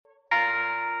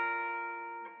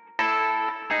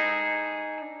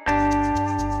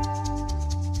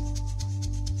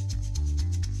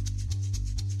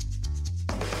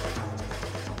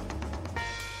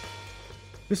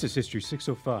This is History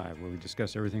 605, where we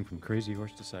discuss everything from Crazy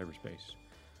Horse to cyberspace.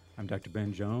 I'm Dr.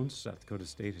 Ben Jones, South Dakota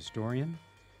State historian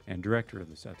and director of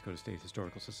the South Dakota State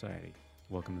Historical Society.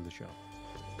 Welcome to the show.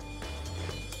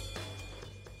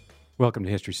 Welcome to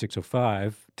History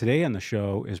 605. Today on the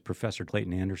show is Professor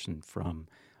Clayton Anderson from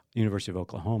University of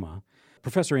Oklahoma.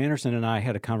 Professor Anderson and I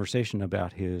had a conversation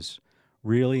about his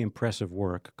really impressive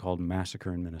work called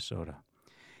Massacre in Minnesota.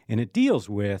 And it deals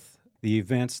with the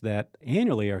events that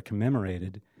annually are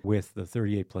commemorated with the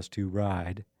 38+2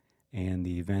 ride and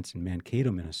the events in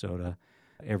Mankato, Minnesota,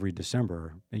 every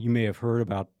December. You may have heard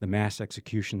about the mass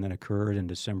execution that occurred in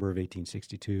December of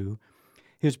 1862.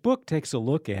 His book takes a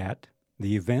look at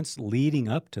the events leading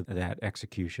up to that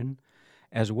execution,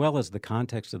 as well as the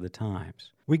context of the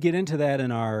times. We get into that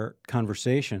in our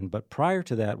conversation, but prior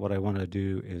to that, what I want to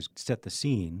do is set the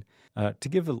scene to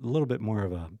give a little bit more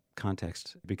of a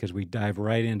context, because we dive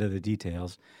right into the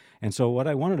details. And so what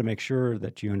I wanted to make sure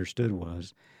that you understood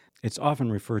was it's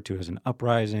often referred to as an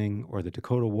uprising or the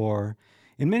Dakota War.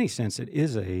 In many sense, it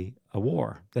is a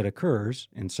war that occurs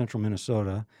in central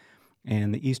Minnesota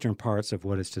and the eastern parts of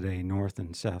what is today North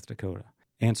and South Dakota.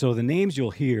 And so the names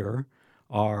you'll hear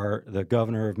are the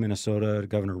governor of Minnesota,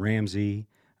 Governor Ramsey,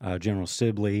 General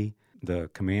Sibley, the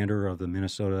commander of the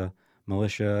Minnesota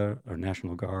Militia or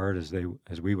National Guard,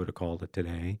 as we would have called it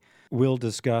today. We'll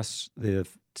discuss the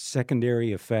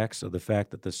secondary effects of the fact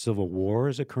that the Civil War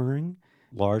is occurring,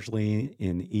 largely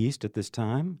in the East at this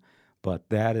time, but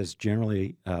that is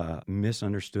generally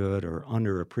misunderstood or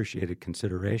underappreciated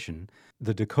consideration.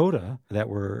 The Dakota that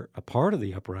were a part of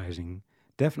the uprising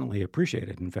definitely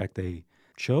appreciated. In fact, they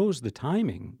chose the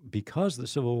timing because the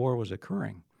Civil War was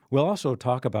occurring. We'll also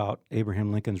talk about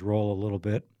Abraham Lincoln's role a little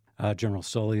bit, General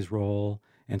Sully's role,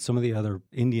 and some of the other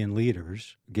Indian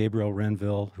leaders, Gabriel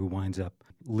Renville, who winds up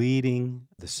leading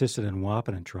the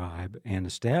Sisseton-Wahpeton tribe and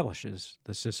establishes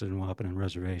the Sisseton-Wahpeton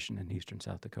Reservation in eastern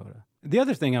South Dakota. The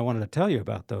other thing I wanted to tell you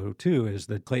about, though, too, is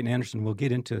that Clayton Anderson will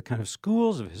get into kind of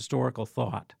schools of historical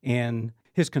thought and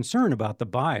his concern about the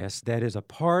bias that is a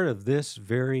part of this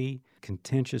very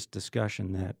contentious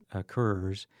discussion that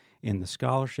occurs in the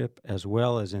scholarship as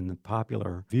well as in the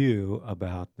popular view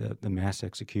about the mass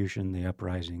execution, the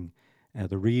uprising,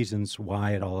 the reasons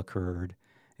why it all occurred,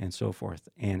 and so forth,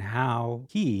 and how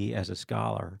he, as a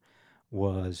scholar,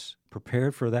 was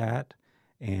prepared for that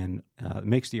and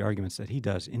makes the arguments that he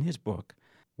does in his book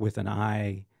with an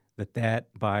eye that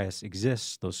bias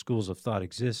exists, those schools of thought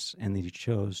exists, and that he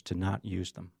chose to not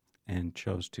use them and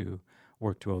chose to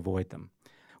work to avoid them,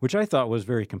 which I thought was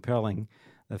very compelling,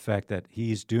 the fact that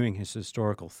he's doing his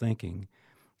historical thinking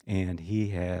and he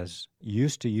has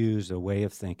used to use a way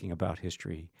of thinking about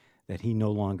history that he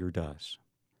no longer does.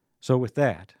 So with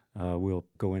that, we'll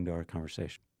go into our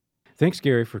conversation. Thanks,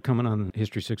 Gary, for coming on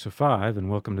History 605, and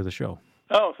welcome to the show.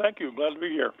 Oh, thank you. Glad to be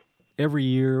here. Every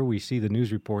year we see the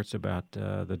news reports about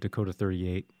the Dakota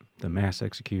 38, the mass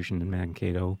execution in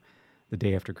Mankato, the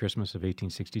day after Christmas of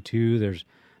 1862.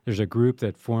 There's a group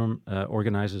that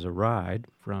organizes a ride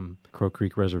from Crow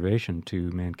Creek Reservation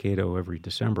to Mankato every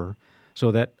December,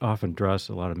 so that often draws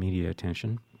a lot of media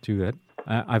attention to it.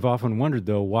 I've often wondered,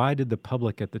 though, why did the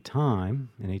public at the time,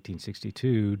 in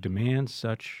 1862, demand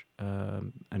such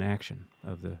an action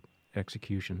of the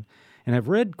execution? And I've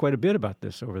read quite a bit about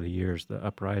this over the years, the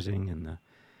uprising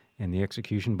and the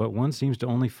execution, but one seems to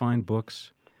only find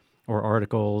books or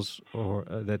articles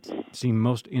that seem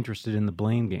most interested in the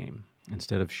blame game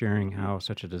instead of sharing how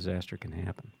such a disaster can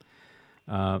happen.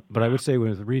 But I would say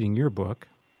with reading your book,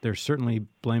 there's certainly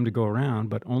blame to go around,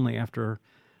 but only after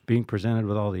being presented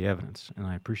with all the evidence, and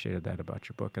I appreciated that about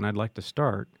your book. And I'd like to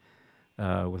start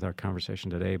with our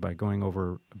conversation today by going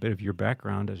over a bit of your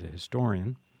background as a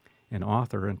historian and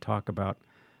author and talk about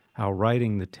how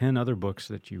writing the 10 other books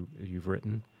that you've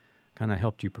written kind of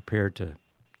helped you prepare to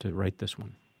write this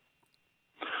one.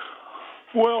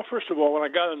 Well, first of all, when I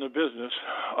got into business,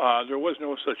 there was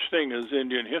no such thing as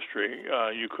Indian history.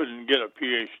 You couldn't get a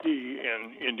PhD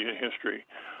in Indian history.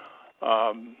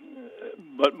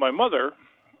 But my mother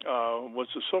was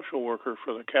a social worker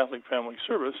for the Catholic Family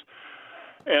Service,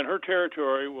 and her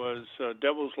territory was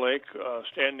Devil's Lake,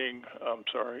 Standing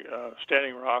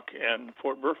Rock, and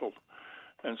Fort Berthold.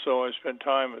 And so I spent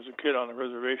time as a kid on the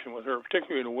reservation with her,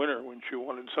 particularly in the winter when she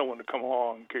wanted someone to come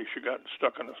along in case she got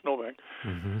stuck on a snowbank.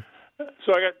 Mm-hmm.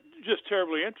 So I got just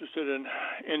terribly interested in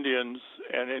Indians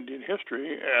and Indian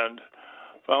history and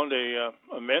found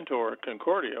a mentor at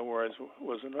Concordia, where I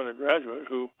was an undergraduate,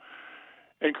 who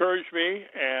encouraged me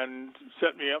and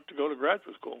set me up to go to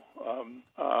graduate school.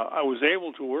 I was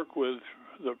able to work with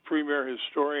the premier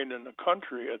historian in the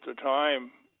country at the time,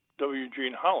 W.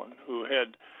 Gene Holland, who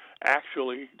had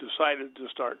actually decided to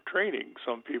start training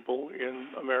some people in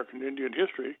American Indian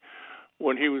history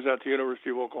when he was at the University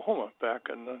of Oklahoma back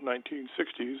in the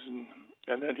 1960s,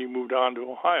 and then he moved on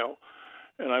to Ohio,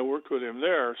 and I worked with him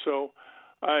there. So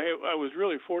I was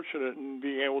really fortunate in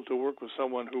being able to work with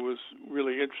someone who was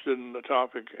really interested in the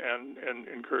topic and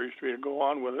encouraged me to go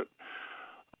on with it.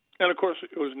 And, of course,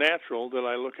 it was natural that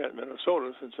I look at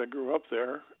Minnesota since I grew up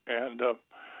there. And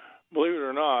believe it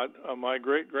or not, my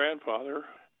great-grandfather,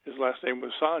 his last name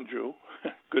was Sanju,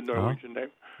 good Norwegian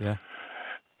name. Yeah.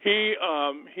 He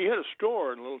had a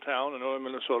store in a little town in northern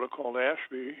Minnesota called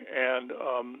Ashby. And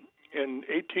in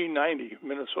 1890,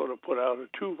 Minnesota put out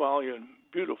a 2-volume,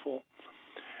 beautiful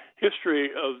history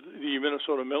of the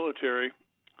Minnesota military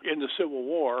in the Civil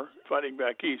War, fighting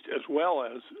back east, as well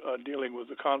as dealing with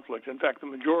the conflict. In fact, the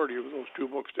majority of those 2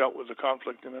 books dealt with the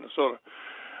conflict in Minnesota.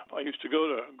 I used to go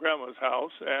to Grandma's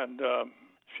house, and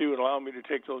she would allow me to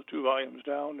take those 2 volumes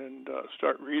down and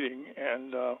start reading,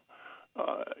 and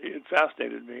it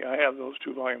fascinated me. I have those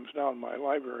 2 volumes now in my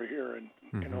library here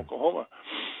in Oklahoma.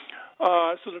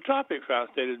 So the topic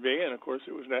fascinated me, and of course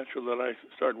it was natural that I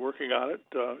started working on it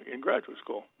in graduate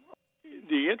school.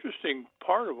 The interesting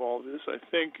part of all this, I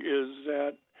think, is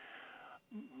that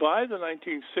by the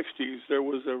 1960s, there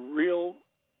was a real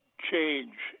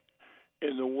change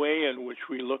in the way in which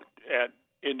we looked at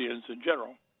Indians in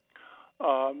general.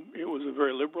 It was a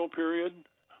very liberal period,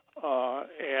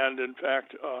 and in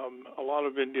fact, a lot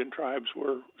of Indian tribes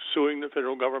were suing the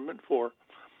federal government for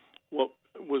what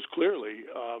was clearly,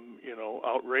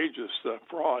 outrageous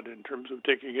fraud in terms of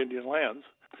taking Indian lands.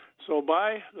 So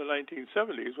by the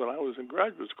 1970s, when I was in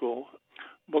graduate school,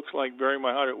 books like Bury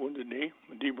My Heart at Wounded Knee,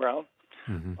 D. Brown,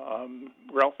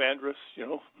 Ralph Andrus,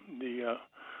 The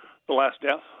Last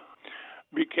Death,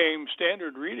 became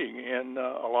standard reading in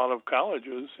a lot of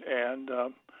colleges. And,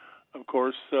 of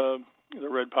course, the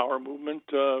Red Power movement,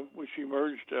 which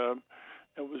emerged, it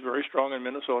was very strong in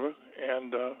Minnesota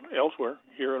and elsewhere,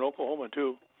 here in Oklahoma,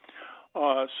 too.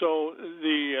 So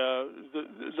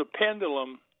the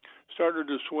pendulum started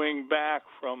to swing back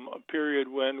from a period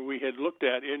when we had looked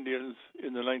at Indians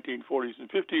in the 1940s and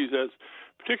 50s as,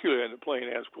 particularly in the plain,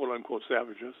 as quote-unquote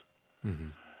savages.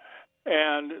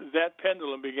 And that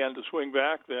pendulum began to swing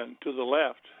back then to the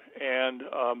left. And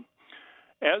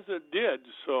as it did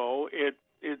so, it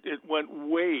went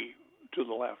way to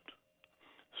the left.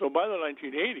 So by the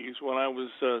 1980s, when I was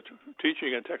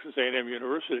teaching at Texas A&M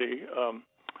University,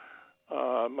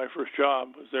 my first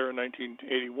job was there in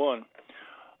 1981.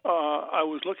 I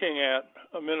was looking at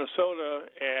Minnesota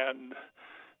and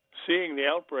seeing the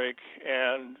outbreak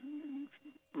and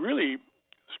really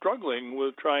struggling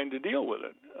with trying to deal with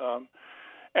it.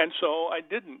 And so I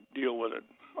didn't deal with it.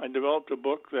 I developed a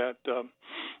book that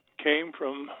came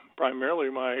from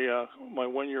primarily my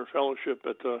 1-year fellowship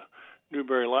at the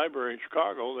Newberry Library in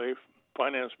Chicago. They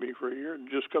financed me for a year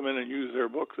and just come in and use their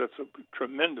books. That's a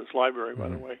tremendous library, by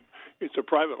the way. It's a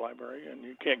private library, and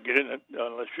you can't get in it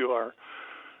unless you are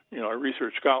a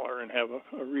research scholar and have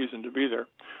a reason to be there.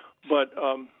 But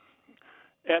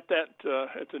at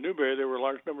the Newberry, there were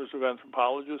large numbers of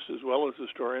anthropologists as well as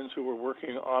historians who were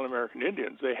working on American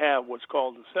Indians. They have what's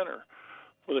called the Center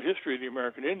for the History of the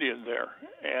American Indian there,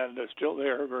 and it's still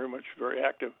there, very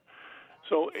active.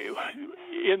 So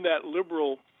in that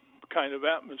liberal kind of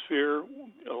atmosphere,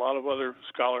 a lot of other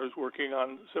scholars working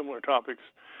on similar topics,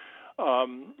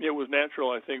 it was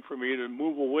natural, I think, for me to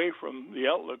move away from the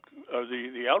outlook of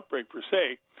the outbreak per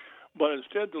se, but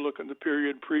instead to look at the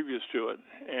period previous to it.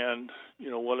 And,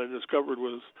 what I discovered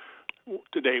was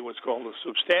today what's called a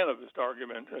substantivist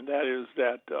argument, and that is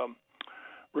that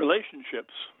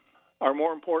relationships are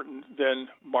more important than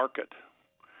market.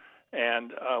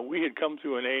 And we had come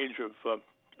to an age of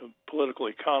political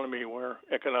economy where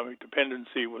economic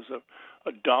dependency was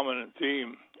a dominant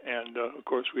theme. And, of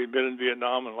course, we had been in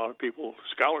Vietnam, and a lot of people,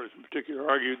 scholars in particular,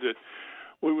 argued that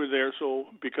we were there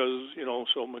because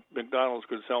McDonald's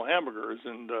could sell hamburgers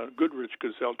and Goodrich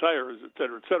could sell tires, et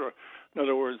cetera, et cetera. In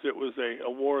other words, it was a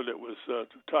war that was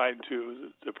tied to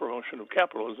the promotion of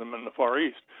capitalism in the Far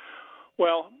East.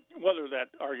 Well, whether that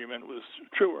argument was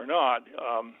true or not,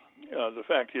 the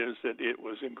fact is that it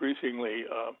was increasingly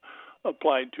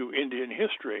applied to Indian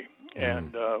history.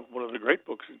 And one of the great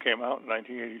books that came out in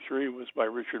 1983 was by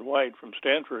Richard White from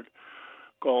Stanford,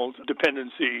 called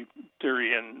Dependency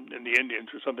Theory in the Indians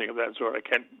or something of that sort. I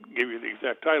can't give you the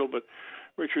exact title, but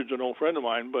Richard's an old friend of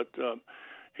mine, but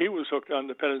he was hooked on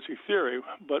dependency theory.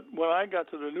 But when I got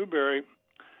to the Newberry,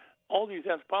 all these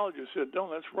anthropologists said, no,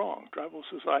 that's wrong. Tribal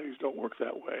societies don't work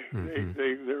that way.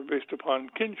 They're based upon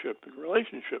kinship and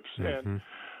relationships, and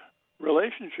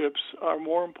relationships are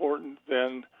more important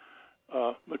than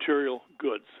material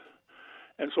goods.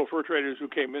 And so fur traders who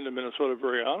came into Minnesota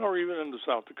very early, or even into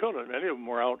South Dakota, many of them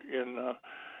were out in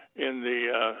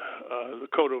the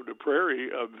Coteau de Prairie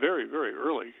very, very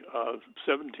early,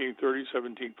 1730s,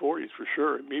 1740s for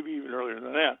sure, maybe even earlier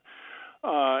than that.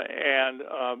 And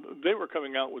they were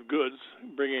coming out with goods,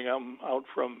 bringing them out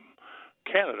from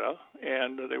Canada,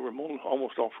 and they were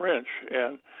almost all French.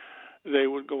 And they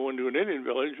would go into an Indian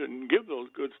village and give those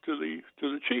goods to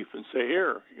the chief and say,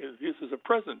 "Here, this is a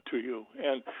present to you."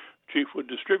 And the chief would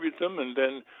distribute them, and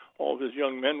then all of his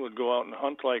young men would go out and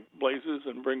hunt like blazes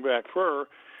and bring back fur,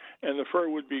 and the fur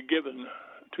would be given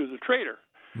to the trader.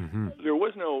 Mm-hmm. There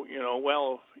was no,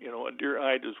 a deer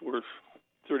hide is worth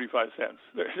 35 cents.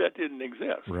 That didn't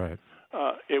exist. Right.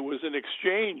 It was an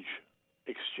exchange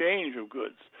of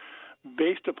goods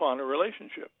based upon a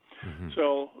relationship. Mm-hmm.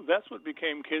 So that's what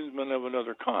became kinsmen of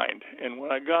another kind. And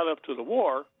when I got up to the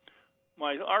war,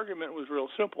 my argument was real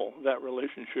simple. That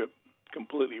relationship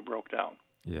completely broke down.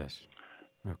 Yes.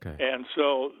 Okay. And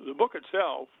so the book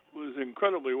itself was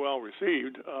incredibly well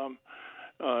received.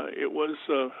 It was,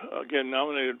 again,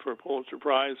 nominated for a Pulitzer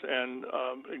Prize, and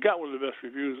it got one of the best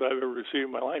reviews I've ever received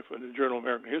in my life in the Journal of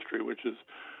American History, which is,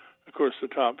 of course, the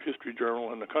top history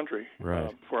journal in the country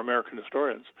for American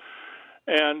historians.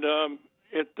 And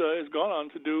it has gone on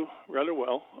to do rather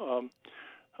well.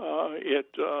 It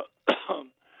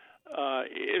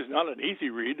is not an easy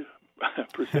read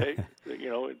per se,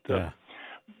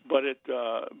 but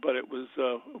it was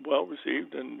well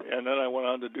received, and then I went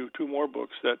on to do two more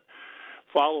books that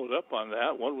followed up on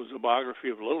that. One was a biography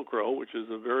of Little Crow, which is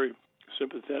a very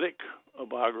sympathetic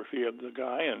biography of the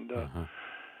guy, and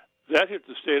that hit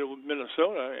the state of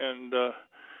Minnesota, and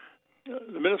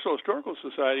the Minnesota Historical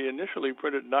Society initially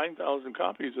printed 9,000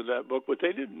 copies of that book, but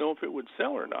they didn't know if it would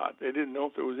sell or not. They didn't know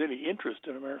if there was any interest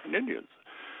in American Indians.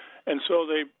 And so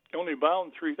they only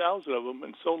bound 3,000 of them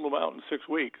and sold them out in 6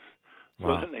 weeks.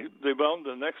 Wow. So then they bound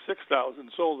the next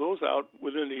 6,000, sold those out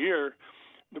within a year.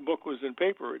 The book was in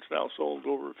paper. It's now sold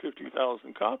over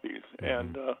 50,000 copies. Mm-hmm.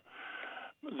 And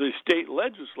the state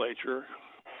legislature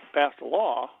passed a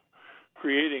law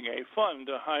creating a fund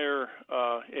to hire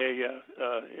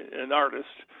an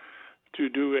artist to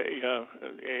do a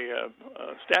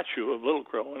statue of Little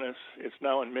Crow, and it's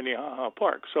now in Minnehaha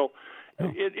Park. So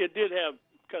it did have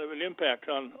kind of an impact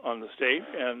on the state,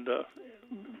 and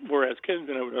whereas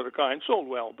Kinsmen of Another Kind sold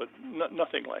well, but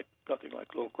nothing like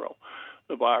Little Crow,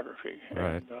 the biography.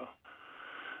 Right. And,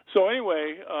 so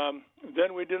anyway,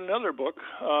 then we did another book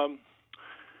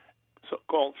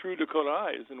called Through Dakota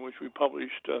Eyes, in which we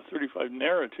published 35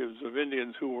 narratives of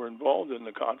Indians who were involved in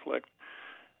the conflict.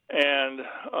 And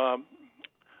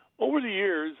over the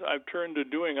years, I've turned to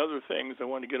doing other things. I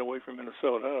wanted to get away from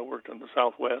Minnesota. I worked on the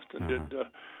Southwest and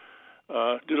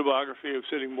did a biography of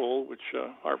Sitting Bull, which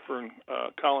Harper and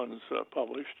Collins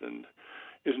published, and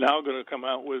is now going to come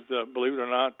out with, believe it or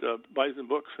not, Bison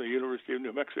Books, the University of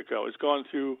New Mexico. It's gone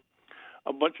through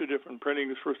a bunch of different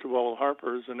printings, first of all,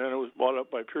 Harper's, and then it was bought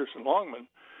up by Pearson Longman,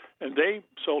 and they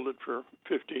sold it for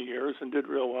 15 years and did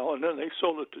real well, and then they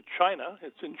sold it to China.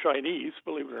 It's in Chinese,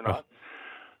 believe it or not.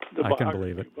 I can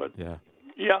believe it. But yeah.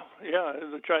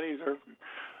 The Chinese are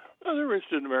they're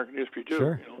interested in American history too.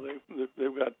 Sure.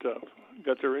 They've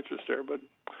got their interest there. But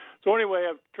so anyway,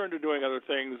 I've turned to doing other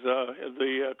things.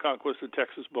 The Conquest of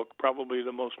Texas book, probably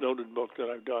the most noted book that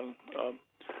I've done.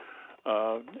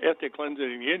 Ethnic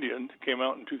Cleansing the Indian came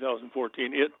out in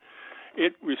 2014.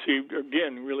 It received,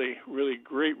 again, really, really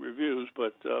great reviews,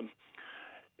 but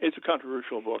it's a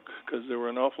controversial book because there were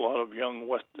an awful lot of young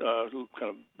kind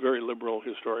of very liberal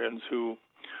historians who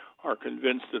are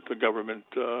convinced that the government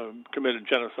committed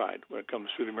genocide when it comes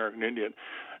to the American Indian.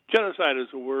 Genocide is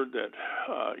a word that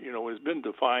has been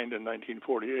defined in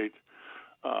 1948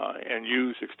 and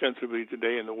used extensively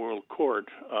today in the World Court.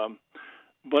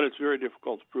 But it's very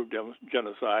difficult to prove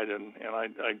genocide, and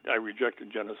I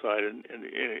rejected genocide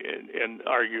and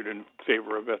argued in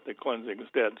favor of ethnic cleansing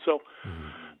instead. So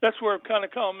that's where I've kind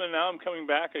of come, and now I'm coming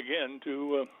back again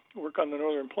to work on the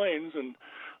Northern Plains. And,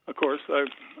 of course,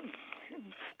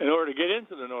 in order to get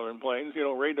into the Northern Plains,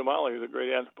 Ray Damali, the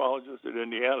great anthropologist at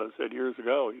Indiana, said years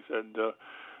ago, he said, the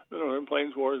Northern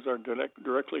Plains Wars are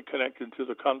directly connected to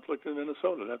the conflict in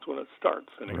Minnesota. That's when it starts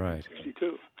in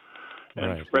 1862.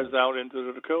 And spreads out into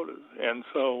the Dakotas. And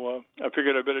so I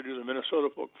figured I better do the Minnesota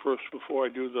book first before I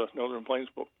do the Northern Plains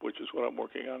book, which is what I'm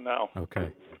working on now. Okay.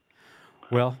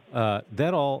 Well,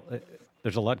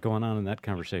 there's a lot going on in that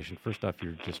conversation. First off,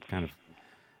 you're just kind of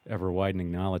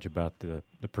ever-widening knowledge about the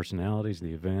personalities,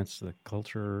 the events, the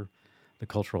culture, the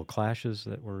cultural clashes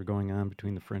that were going on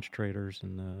between the French traders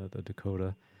and the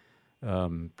Dakota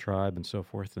tribe and so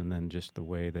forth, and then just the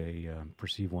way they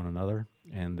perceive one another,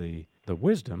 and the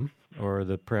wisdom or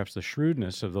perhaps the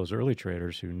shrewdness of those early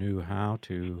traders who knew how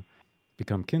to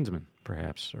become kinsmen,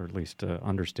 perhaps, or at least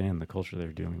understand the culture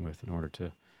they're dealing with in order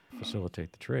to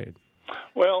facilitate the trade.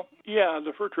 Well, yeah,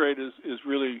 the fur trade is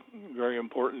really very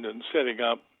important in setting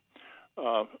up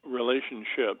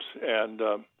relationships. And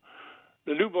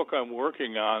the new book I'm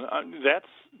working on, that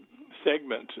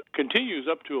segment continues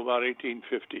up to about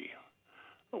 1850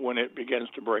 when it begins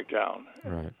to break down.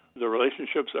 Right. The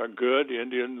relationships are good.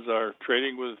 Indians are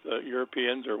trading with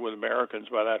Europeans or with Americans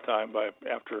by that time,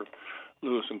 after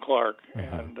Lewis and Clark.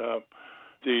 Uh-huh. And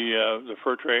the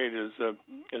fur trade is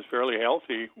fairly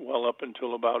healthy well up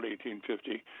until about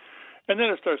 1850. And then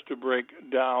it starts to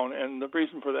break down, and the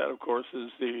reason for that, of course,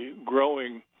 is the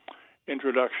growing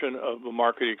introduction of the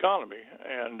market economy.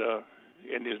 And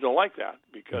Indians don't like that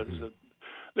because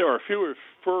there are fewer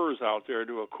furs out there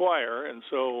to acquire, and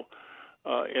so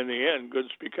in the end, goods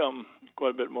become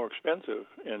quite a bit more expensive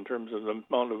in terms of the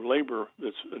amount of labor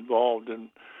that's involved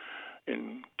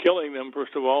in killing them,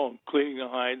 first of all, cleaning the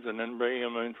hides, and then bringing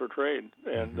them in for trade.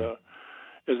 And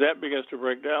as that begins to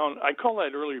break down, I call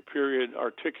that early period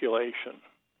articulation.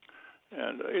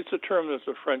 And it's a term that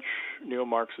the French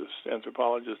neo-Marxist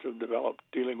anthropologists have developed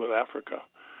dealing with Africa.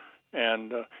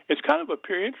 And it's kind of a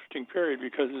interesting period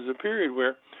because it's a period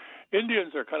where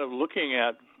Indians are kind of looking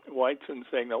at whites and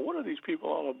saying, now, what are these people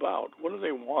all about? What do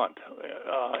they want?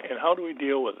 And how do we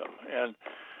deal with them? And,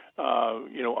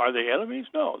 are they enemies?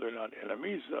 No, they're not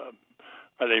enemies.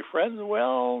 Are they friends?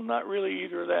 Well, not really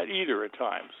either at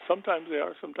times. Sometimes they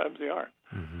are, sometimes they aren't.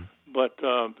 Mm-hmm. But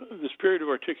this period of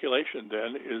articulation,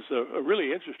 then, is a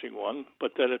really interesting one,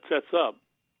 but that it sets up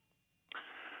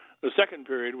the second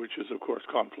period, which is, of course,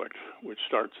 conflict, which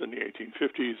starts in the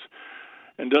 1850s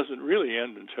and doesn't really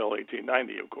end until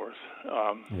 1890, of course.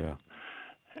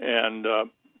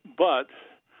 But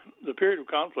the period of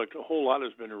conflict, a whole lot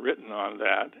has been written on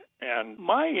that, and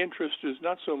my interest is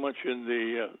not so much in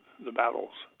the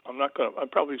battles. I'll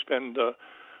probably spend 2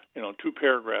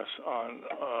 paragraphs on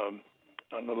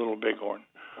the Little Bighorn.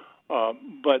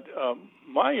 But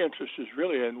my interest is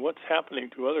really in what's happening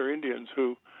to other Indians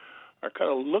who are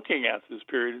kind of looking at this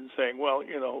period and saying, well,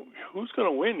 who's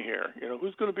going to win here?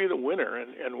 Who's going to be the winner?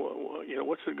 And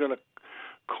what's it going to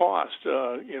cost,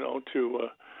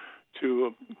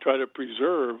 to try to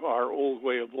preserve our old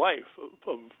way of life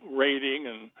of raiding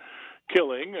and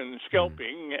killing and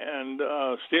scalping and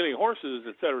stealing horses,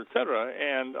 et cetera,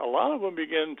 and a lot of them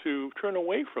begin to turn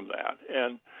away from that.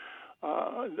 And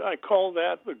I call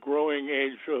that the growing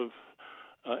age of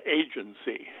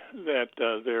agency, that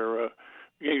they're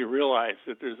beginning to realize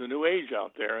that there's a new age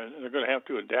out there, and they're going to have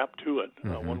to adapt to it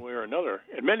one way or another.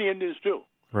 And many Indians do.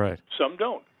 Right. Some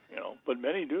don't, but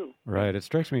many do. Right. It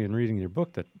strikes me in reading your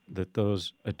book that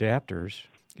those adapters,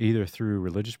 either through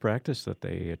religious practice, that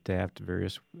they adapt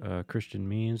various Christian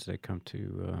means, they come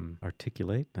to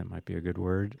articulate, that might be a good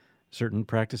word, certain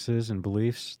practices and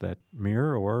beliefs that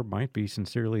mirror or might be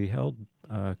sincerely held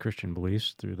Christian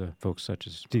beliefs through the folks such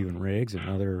as Stephen Riggs and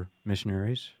other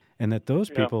missionaries, and that those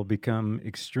people become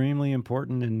extremely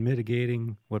important in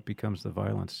mitigating what becomes the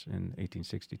violence in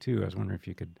 1862. I was wondering if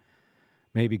you could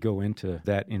maybe go into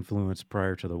that influence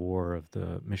prior to the war of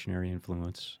the missionary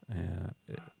influence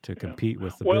to compete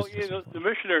with the business influence. The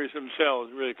missionaries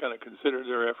themselves really kind of considered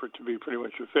their effort to be pretty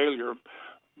much a failure,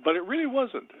 but it really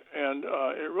wasn't, and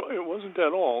it wasn't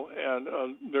at all.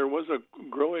 And there was a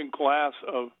growing class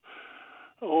of,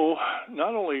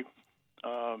 not only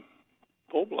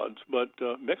full-bloods, but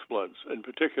mixed bloods in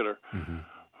particular,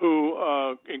 who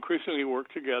increasingly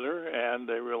worked together, and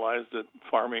they realized that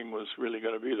farming was really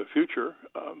going to be the future.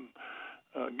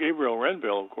 Gabriel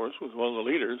Renville, of course, was one of the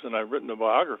leaders, and I've written a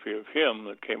biography of him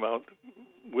that came out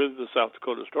with the South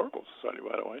Dakota Historical Society,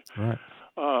 by the way,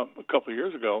 a couple of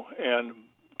years ago. And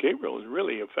Gabriel is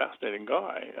really a fascinating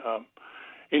guy.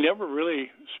 He never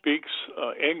really speaks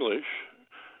English.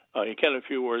 He can a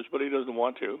few words, but he doesn't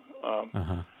want to.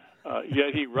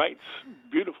 Yet he writes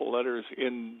beautiful letters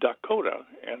in Dakota,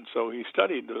 and so he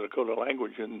studied the Dakota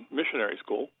language in missionary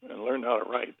school and learned how to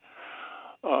write.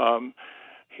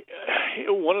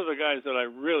 One of the guys that I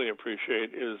really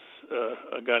appreciate is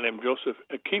a guy named Joseph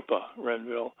Akipa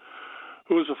Renville,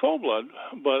 who was a full-blood,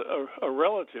 but a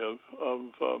relative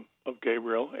of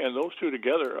Gabriel, and those two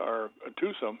together are a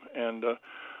twosome. And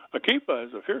Akipa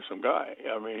is a fearsome guy.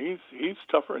 I mean, he's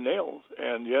tougher than nails,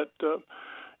 and yet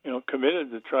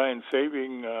committed to trying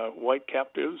saving white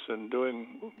captives and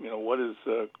doing what is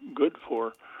good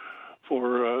for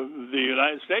the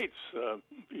United States,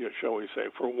 shall we say,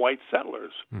 for white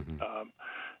settlers.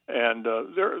 And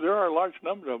there are a large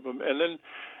number of them. And then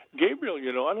Gabriel,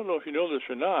 I don't know if you know this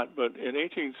or not, but in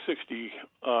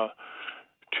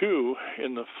 1862,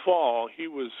 in the fall, he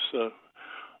was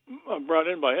brought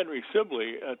in by Henry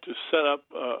Sibley to set up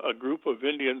a group of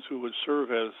Indians who would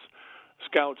serve as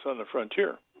scouts on the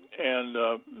frontier. And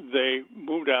they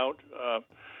moved out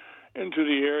into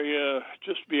the area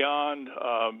just beyond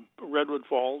Redwood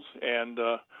Falls and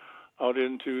out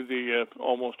into the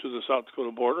almost to the South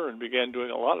Dakota border, and began doing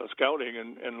a lot of scouting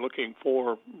and looking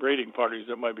for raiding parties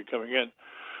that might be coming in.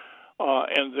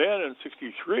 And then in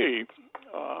 '63,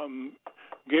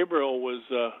 Gabriel was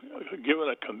given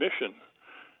a commission,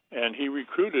 and he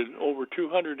recruited over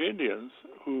 200 Indians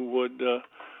who would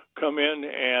come in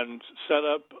and set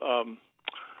up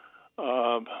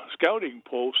scouting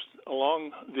posts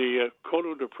along the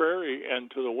Coteau de Prairie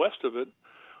and to the west of it,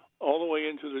 all the way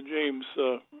into the James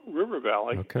River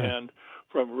Valley, and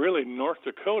from really North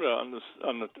Dakota on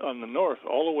the north,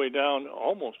 all the way down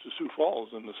almost to Sioux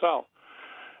Falls in the south.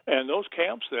 And those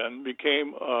camps then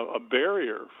became a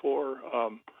barrier for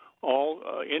all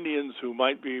Indians who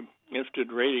might be interested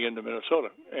in raiding into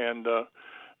Minnesota. And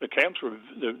the camps were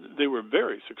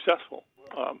very successful.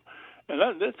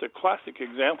 And that's a classic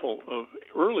example of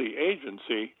early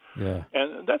agency. Yeah.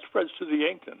 And that spreads to the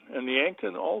Yankton, and the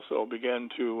Yankton also began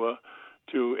to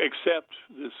accept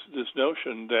this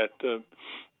notion that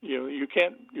you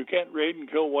can't raid and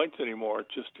kill whites anymore. It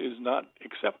just is not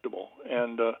acceptable,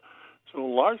 and so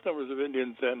large numbers of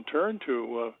Indians then turned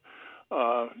to,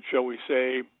 shall we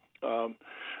say,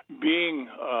 being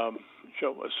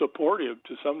supportive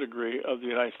to some degree of the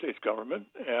United States government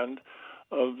and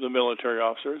of the military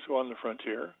officers who are on the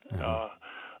frontier.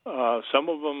 Some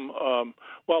of them,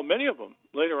 many of them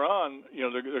later on,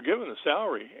 they're given a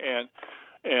salary,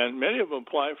 and many of them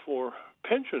apply for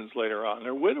pensions later on.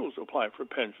 Their widows apply for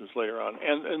pensions later on,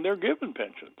 and they're given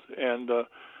pensions, and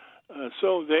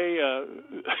so they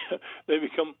they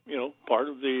become part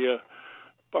of the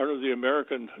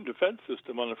American defense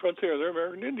system on the frontier. They're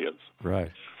American Indians.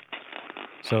 Right.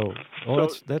 So,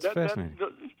 that's fascinating.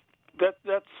 That's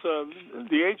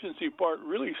the agency part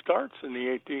really starts in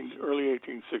the early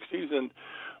 1860s, and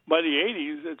by the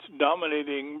 80s, it's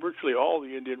dominating virtually all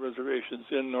the Indian reservations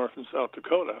in North and South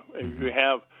Dakota. Mm-hmm. You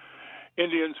have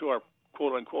Indians who are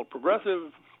quote unquote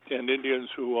progressive, and Indians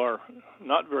who are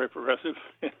not very progressive,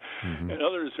 mm-hmm. and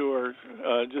others who are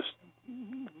just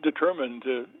determined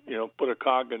to put a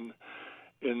cog in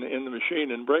the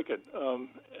machine and break it.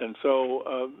 And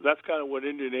so that's kind of what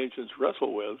Indian agents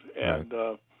wrestle with, and.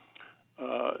 Right.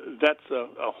 That's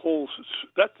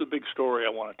that's the big story I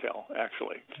want to tell,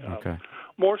 actually. Okay.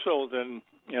 More so than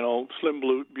Slim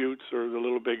Buttes or the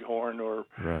Little Bighorn or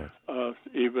right.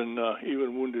 even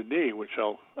Wounded Knee, which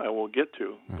I will get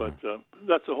to. Uh-huh. But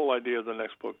that's the whole idea of the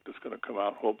next book that's going to come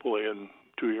out hopefully in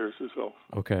 2 years or so.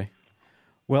 Okay.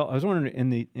 Well, I was wondering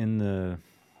in the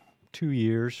 2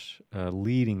 years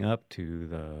leading up to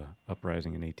the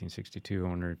uprising in 1862, I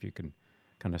wonder if you can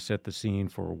kind of set the scene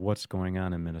for what's going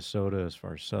on in Minnesota as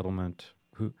far as settlement.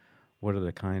 What are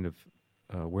the kind of,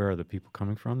 where are the people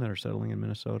coming from that are settling in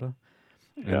Minnesota?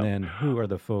 Yeah. And then who are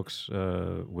the folks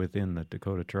within the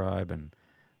Dakota tribe, and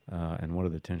what are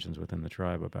the tensions within the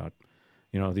tribe about,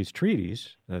 these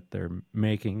treaties that they're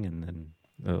making, and then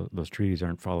those treaties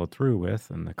aren't followed through with,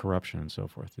 and the corruption and so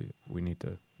forth. We need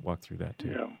to walk through that too.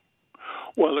 Yeah.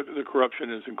 Well, the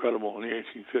corruption is incredible in the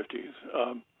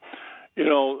 1850s.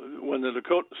 When the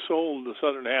Dakota sold the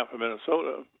southern half of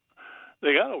Minnesota,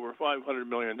 they got over $500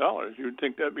 million. You'd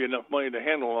think that'd be enough money to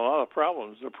handle a lot of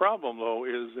problems. The problem, though,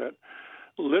 is that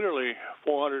literally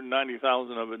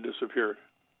 490,000 of it disappeared.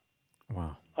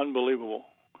 Wow. Unbelievable.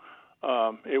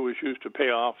 It was used to pay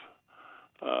off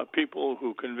people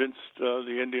who convinced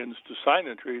the Indians to sign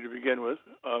the treaty to begin with.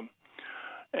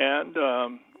 And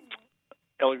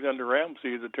Alexander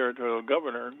Ramsey, the territorial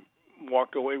governor,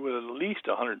 walked away with at least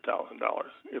 $100,000,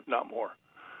 if not more.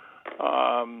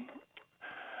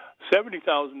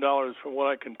 $70,000, from what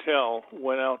I can tell,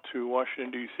 went out to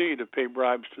Washington, D.C. to pay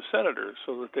bribes to senators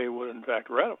so that they would, in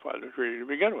fact, ratify the treaty to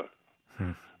begin with.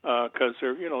 Because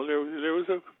there was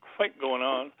a fight going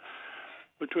on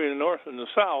between the North and the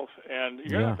South, and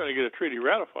you're not going to get a treaty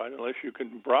ratified unless you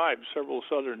can bribe several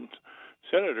Southern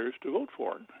senators to vote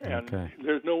for it. And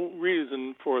there's no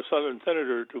reason for a Southern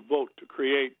senator to vote to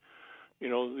create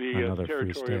the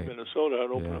territory of Minnesota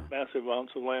and open up massive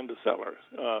amounts of land to settlers.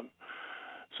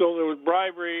 So there was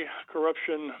bribery,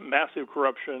 corruption, massive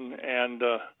corruption, and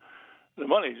the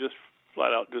money just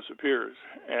flat out disappears.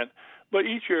 But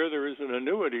each year there is an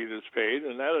annuity that's paid,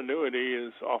 and that annuity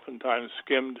is oftentimes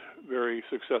skimmed very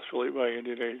successfully by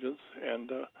Indian agents,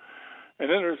 and And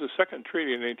then there's a second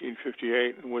treaty in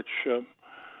 1858 in which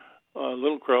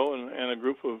Little Crow and a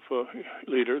group of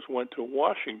leaders went to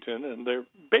Washington, and they're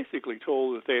basically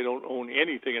told that they don't own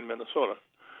anything in Minnesota,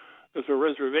 that the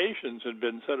reservations had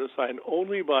been set aside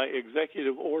only by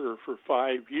executive order for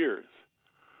 5 years.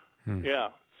 Yeah.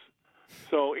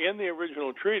 So in the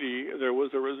original treaty, there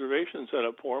was a reservation set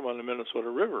up for them on the Minnesota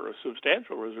River, a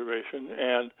substantial reservation.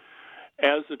 And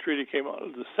as the treaty came out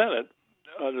of the Senate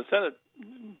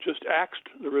just axed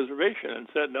the reservation and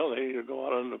said, no, they need to go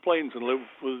out on the plains and live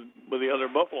with the other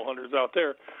buffalo hunters out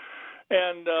there.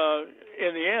 And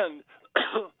in the end,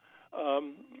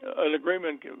 an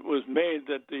agreement was made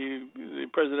that the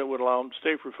president would allow them to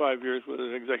stay for 5 years with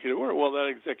an executive order. Well, that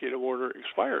executive order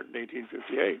expired in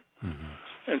 1858.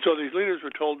 And so these leaders were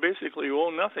told, basically, you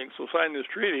own nothing, so sign this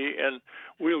treaty, and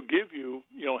we'll give you,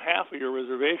 half of your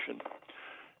reservation.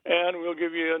 And we'll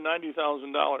give you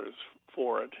 $90,000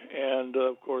 for it. And,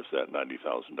 of course, that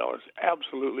 $90,000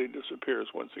 absolutely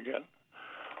disappears once again.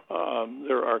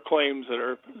 There are claims that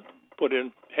are put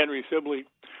in. Henry Sibley,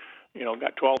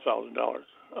 got $12,000.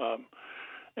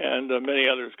 And many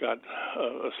others got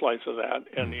a slice of that,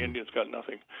 and the Indians got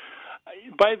nothing.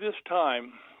 By this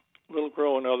time, Little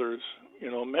Crow and others,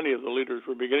 many of the leaders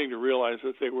were beginning to realize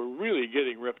that they were really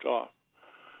getting ripped off.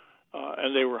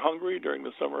 And they were hungry during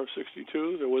the summer of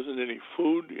 '62. There wasn't any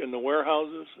food in the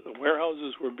warehouses. The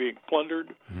warehouses were being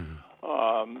plundered.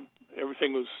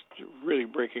 Everything was really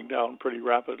breaking down pretty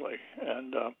rapidly.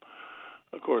 And,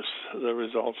 of course, the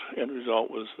end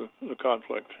result was the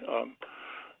conflict of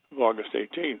August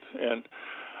 18th. And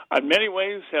in many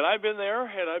ways, had I been there,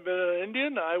 had I been an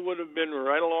Indian, I would have been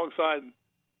right alongside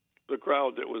the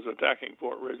crowd that was attacking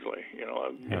Fort Ridgely.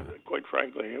 Quite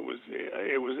frankly, it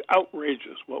was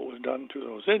outrageous what was done to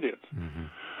those Indians.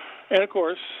 And of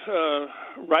course,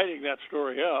 writing that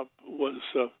story up was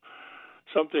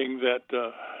something that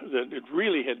it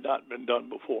really had not been done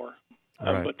before.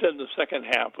 Right. But then the second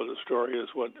half of the story is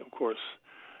what, of course,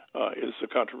 is the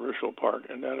controversial part,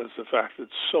 and that is the fact that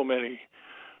so many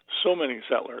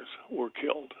settlers were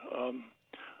killed.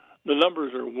 The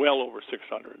numbers are well over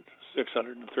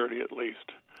 630 at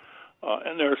least.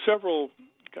 And there are several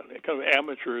kind of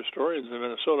amateur historians in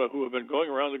Minnesota who have been going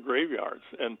around the graveyards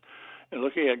and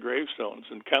looking at gravestones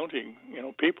and counting,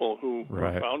 people who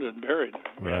were found and buried.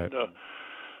 Right. And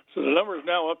so the number is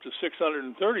now up to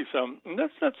 630 some. And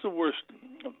that's the worst.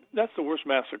 That's the worst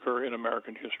massacre in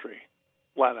American history,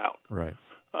 flat out. Right.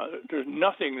 There's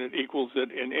nothing that equals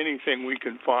it in anything we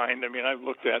can find. I mean, I've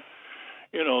looked at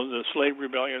the slave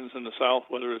rebellions in the South,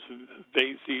 whether it's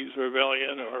Vesey's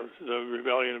Rebellion or the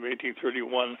Rebellion of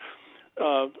 1831,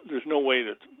 there's no way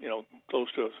that, close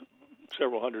to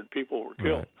several hundred people were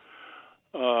killed.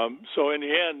 Right. So in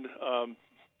the end,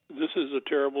 this is a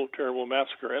terrible, terrible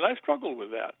massacre. And I struggled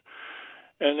with that.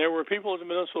 And there were people at the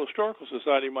Minnesota Historical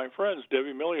Society, my friends,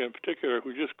 Debbie Millian in particular,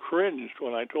 who just cringed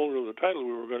when I told her the title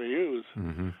we were going to use.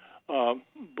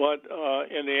 But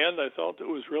in the end, I felt it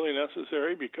was really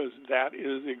necessary because that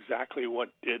is exactly what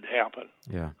did happen.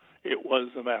 Yeah, it was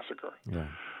a massacre. Yeah.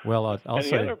 Well, I'll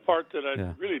say the other part that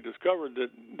I really discovered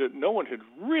that no one had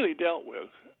really dealt with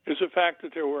is the fact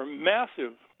that there were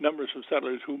massive numbers of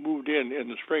settlers who moved in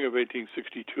the spring of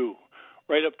 1862,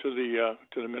 right up to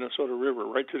the Minnesota River,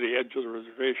 right to the edge of the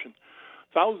reservation,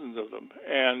 thousands of them,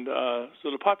 and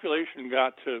so the population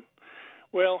got to.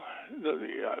 Well, the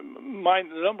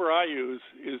number I use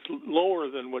is lower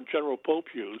than what General Pope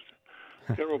used.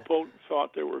 General Pope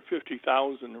thought there were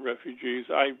 50,000 refugees.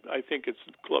 I think it's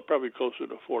probably closer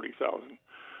to 40,000.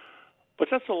 But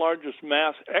that's the largest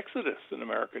mass exodus in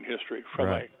American history from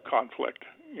a conflict,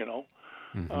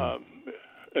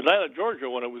 Atlanta, Georgia,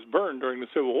 when it was burned during the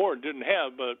Civil War, didn't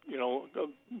have but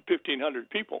 1,500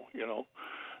 people,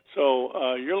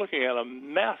 So you're looking at a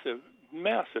massive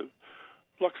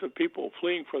flux of people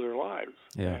fleeing for their lives.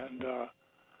 Yeah. And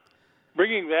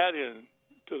bringing that in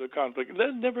to the conflict, that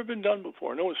had never been done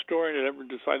before. No historian had ever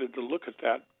decided to look at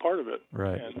that part of it.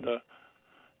 Right. And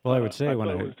well, I would say it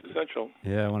was essential.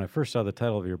 Yeah, when I first saw the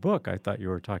title of your book, I thought you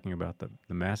were talking about the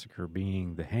massacre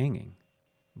being the hanging.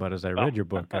 But as I read your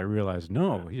book, I realized,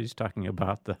 no, he's talking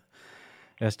about the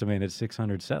estimated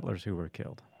 600 settlers who were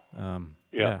killed.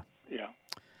 Yeah,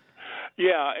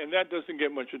 and that doesn't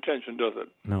get much attention, does it?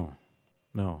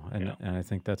 No, and I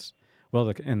think that's,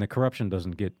 and the corruption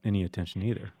doesn't get any attention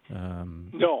either.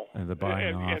 No. And the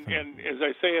buying off. And as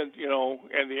I say, at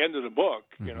the end of the book,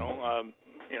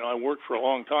 I worked for a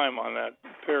long time on that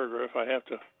paragraph. I have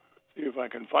to see if I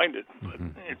can find it. But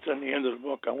it's in the end of the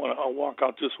book. I'll walk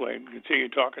out this way and continue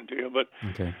talking to you. But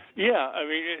okay. Yeah, I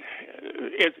mean,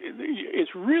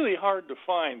 it's really hard to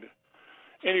find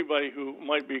anybody who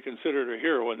might be considered a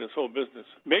hero in this whole business.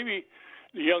 Maybe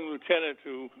the young lieutenant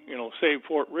who, saved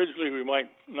Fort Ridgely, we might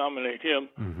nominate him.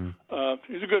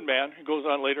 He's a good man. He goes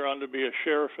on later on to be a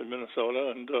sheriff in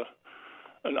Minnesota and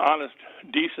an honest,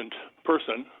 decent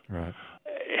person. Right.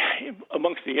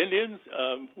 Amongst the Indians,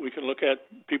 we can look at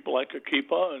people like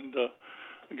Akipa and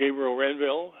Gabriel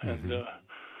Renville and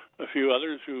a few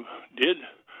others who did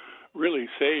really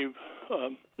save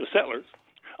the settlers.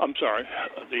 I'm sorry,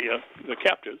 the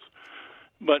captives.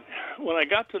 But when I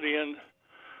got to the end,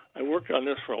 I worked on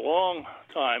this for a long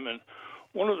time, and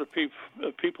one of the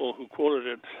people who quoted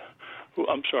it,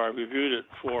 reviewed it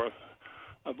for,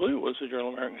 I believe it was the Journal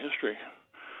of American History,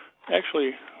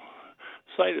 actually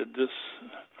cited this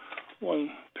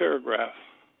one paragraph.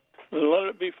 And let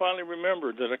it be finally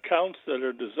remembered that accounts that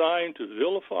are designed to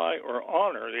vilify or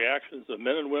honor the actions of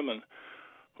men and women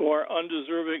who are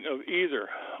undeserving of either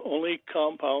only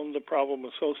compound the problem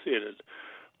associated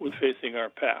with facing our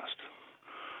past.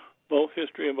 Both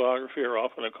history and biography are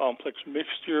often a complex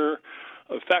mixture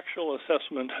of factual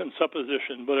assessment and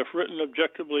supposition, but if written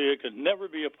objectively, it can never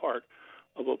be a part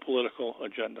of a political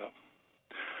agenda.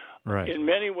 Right. In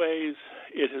many ways,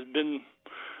 it has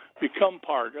become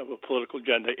part of a political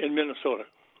agenda in Minnesota.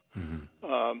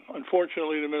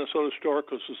 Unfortunately, the Minnesota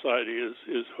Historical Society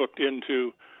is hooked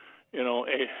into,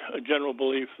 a general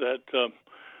belief that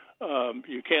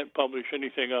you can't publish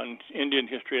anything on Indian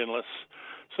history unless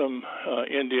some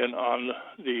Indian on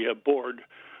the board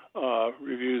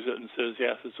reviews it and says,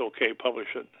 yes, it's okay, publish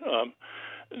it.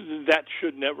 That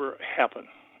should never happen.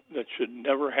 That should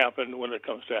never happen when it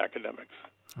comes to academics.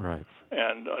 Right.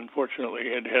 And unfortunately,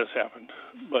 it has happened.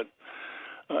 But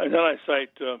and then I cite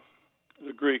the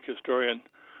Greek historian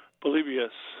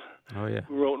Polybius, who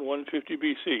wrote in 150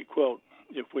 BC, quote,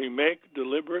 "If we make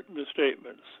deliberate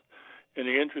misstatements in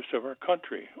the interest of our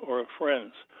country or of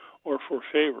friends or for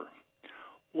favor,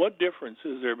 what difference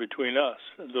is there between us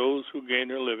and those who gain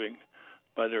their living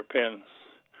by their pens?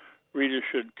 Readers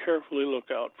should carefully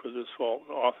look out for this fault,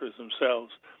 and authors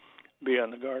themselves be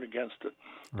on the guard against it."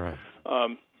 Right.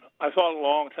 I thought a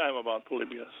long time about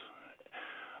Polybius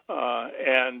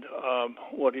and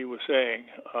what he was saying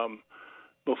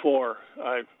before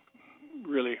I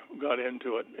really got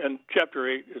into it. And Chapter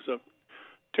 8 is a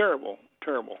terrible,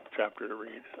 terrible chapter to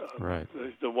read. Right.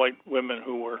 The white women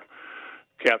who were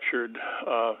captured,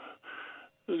 the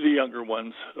younger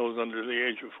ones, those under the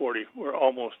age of 40, were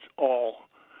almost all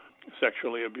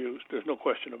sexually abused. There's no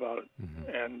question about it.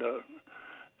 And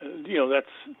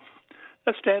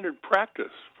that's standard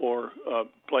practice for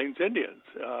Plains Indians.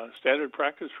 Standard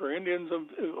practice for Indians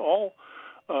of all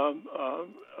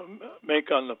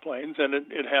make on the Plains, and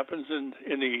it happens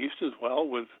in the East as well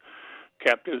with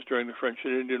captives during the French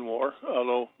and Indian War,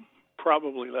 although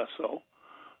probably less so.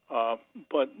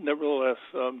 But nevertheless,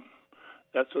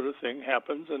 that sort of thing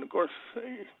happens. And, of course,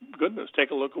 goodness, take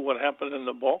a look at what happened in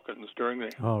the Balkans during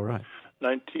the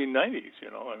 1990s.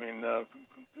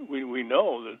 We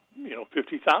know that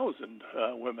 50,000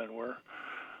 women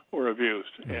were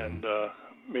abused, and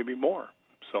maybe more.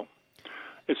 So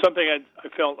it's something I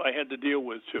felt I had to deal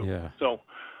with too. Yeah. So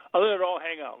I'll let it all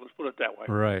hang out. Let's put it that way.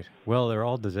 Right. Well, they're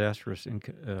all disastrous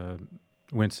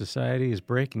when society is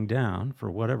breaking down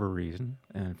for whatever reason,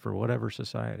 and for whatever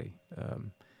society.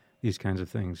 These kinds of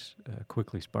things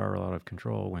quickly spiral out of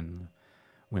control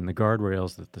when the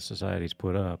guardrails that the society's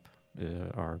put up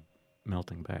are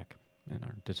melting back and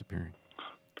are disappearing.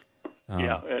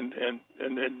 And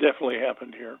it definitely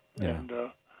happened here. Yeah. And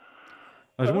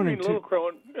I was wondering, Little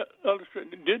Crow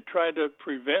did try to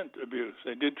prevent abuse.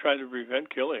 They did try to prevent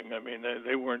killing. I mean,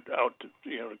 they weren't out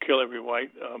to kill every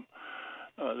white.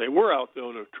 They were out,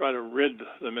 though, to try to rid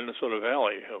the Minnesota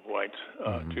Valley of whites,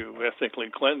 to ethnically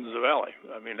cleanse the valley.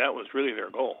 I mean, that was really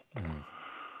their goal.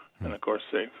 And, of course,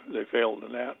 they failed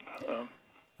in that.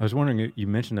 I was wondering, you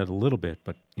mentioned it a little bit,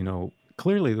 but,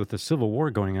 clearly with the Civil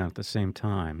War going on at the same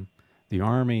time, the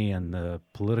Army and the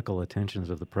political attentions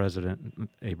of the president,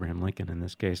 Abraham Lincoln in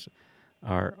this case,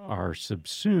 are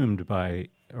subsumed by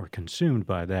or consumed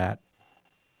by that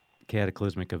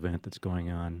cataclysmic event that's going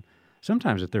on,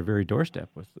 sometimes at their very doorstep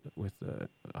with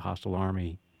a hostile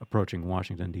army approaching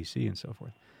Washington, D.C. and so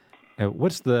forth.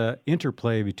 What's the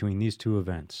interplay between these two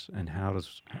events, and how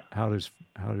does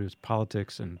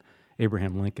politics and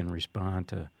Abraham Lincoln respond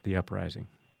to the uprising?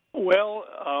 Well,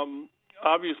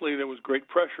 obviously there was great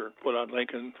pressure put on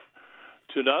Lincoln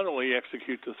to not only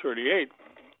execute the 38,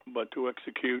 but to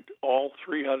execute all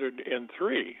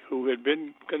 303 who had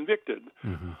been convicted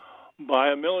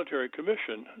by a military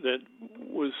commission that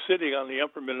was sitting on the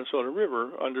upper Minnesota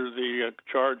River under the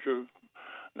charge of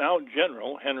now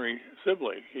General Henry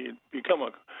Sibley. He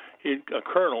he's a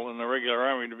colonel in the regular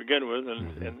army to begin with,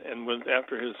 and with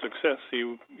after his success, he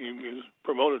was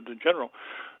promoted to general.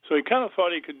 So he kind of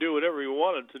thought he could do whatever he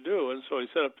wanted to do, and so he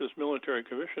set up this military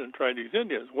commission and tried these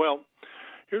Indians. Well,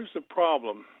 here's the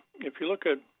problem. If you look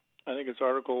at, I think it's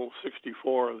Article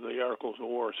 64 of the Articles of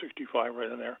War, 65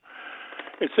 right in there,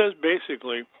 it says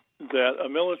basically that a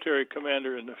military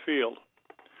commander in the field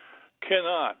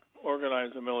cannot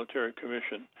organize a military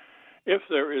commission if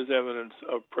there is evidence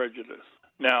of prejudice.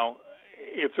 Now,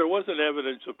 if there wasn't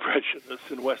evidence of prejudice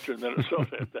in western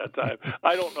Minnesota at that time,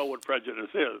 I don't know what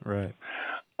prejudice is. Right.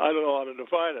 I don't know how to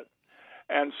define it.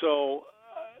 And so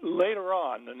later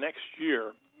on, the next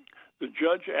year, the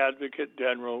Judge Advocate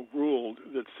Denro ruled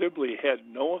that Sibley had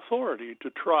no authority to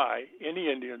try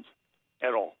any Indians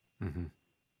at all. Mm-hmm.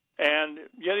 And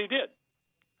yet he did.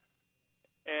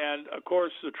 And, of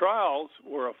course, the trials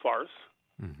were a farce.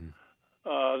 Mm-hmm.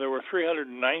 There were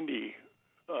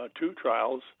 392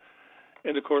 trials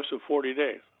in the course of 40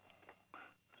 days.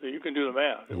 So you can do the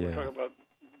math. Yeah. We're talking about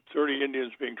 30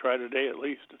 Indians being tried a day at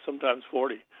least, sometimes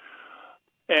 40.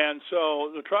 And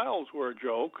so the trials were a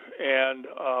joke, and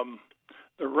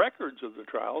the records of the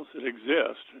trials that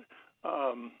exist,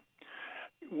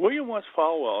 William West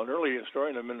Falwell, an early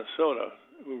historian of Minnesota,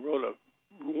 who wrote a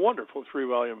wonderful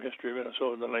 3-volume history of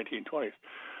Minnesota in the 1920s,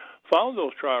 found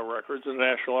those trial records in the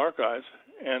National Archives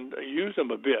and used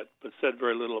them a bit, but said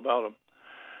very little about them.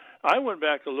 I went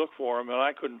back to look for them, and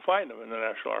I couldn't find them in the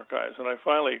National Archives. And I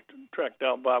finally tracked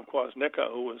down Bob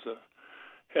Kwasnicka, who was the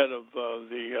head of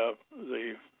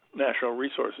the National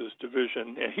Resources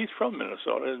Division, and he's from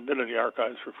Minnesota and been in the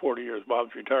archives for 40 years.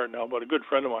 Bob's retired now, but a good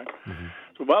friend of mine. Mm-hmm.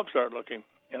 So Bob started looking,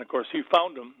 and of course he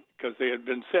found them because they had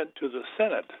been sent to the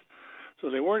Senate. So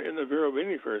they weren't in the Bureau of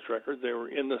Indian Affairs records; they were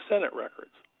in the Senate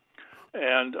records.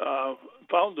 And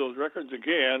found those records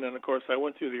again, and of course I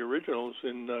went through the originals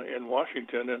in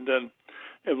Washington, and then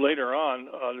later on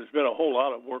there's been a whole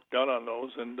lot of work done on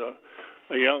those, and a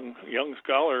young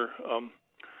scholar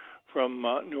from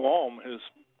New Ulm has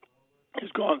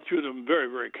gone through them very,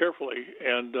 very carefully,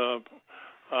 and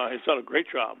has done a great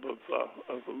job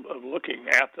of looking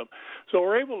at them. So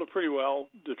we're able to pretty well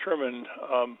determine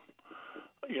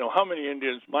how many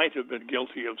Indians might have been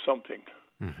guilty of something.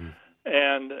 Mm-hmm.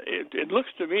 And it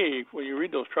looks to me, when you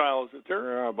read those trials, that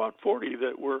there are about 40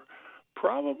 that were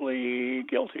probably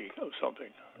guilty of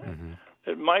something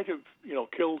that might have,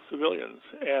 killed civilians.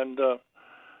 And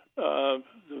the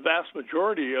vast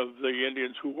majority of the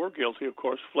Indians who were guilty, of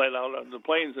course, fled out on the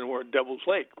plains and were at Devil's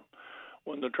Lake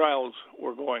when the trials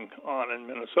were going on in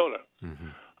Minnesota. Mm-hmm.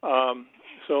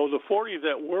 So the 40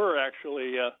 that were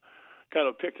actually kind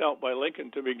of picked out by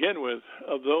Lincoln to begin with,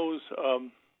 of those,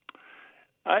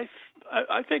 I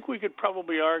think we could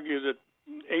probably argue that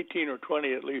 18 or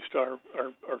 20 at least are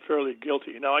fairly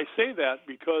guilty. Now, I say that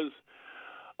because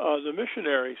the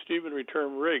missionary, Stephen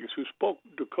Return Riggs, who spoke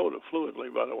Dakota fluently,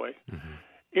 by the way,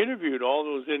 interviewed all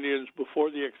those Indians before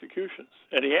the executions.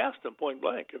 And he asked them point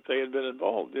blank if they had been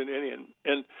involved in any.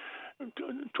 And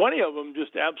 20 of them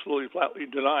just absolutely flatly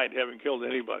denied having killed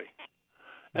anybody.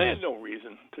 And they had no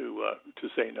reason to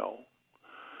say no.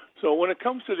 So when it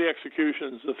comes to the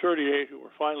executions, the 38 who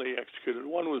were finally executed,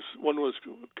 one was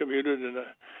commuted, and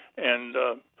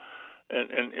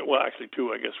well, actually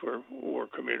two, I guess, were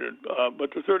commuted.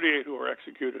 But the 38 who were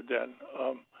executed then,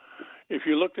 if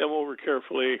you look them over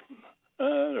carefully,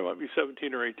 there might be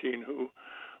 17 or 18 who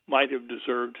might have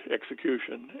deserved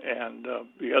execution, and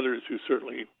the others who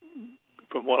certainly,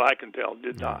 from what I can tell,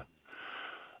 did not.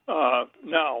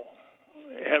 Now,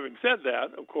 having said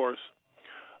that, of course,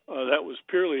 that was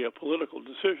purely a political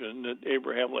decision that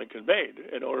Abraham Lincoln made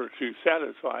in order to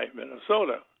satisfy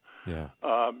Minnesota,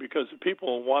 because the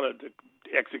people wanted to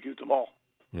execute them all.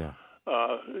 Yeah.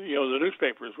 The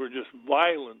newspapers were just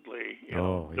violently,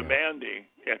 demanding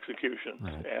executions,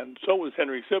 and so was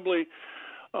Henry Sibley.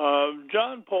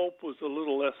 John Pope was a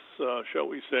little less, shall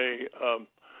we say,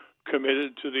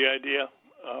 committed to the idea.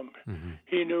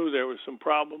 He knew there was some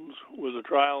problems with the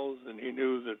trials, and he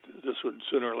knew that this would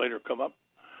sooner or later come up.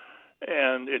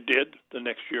 And it did the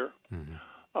next year.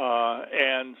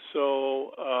 And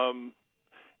so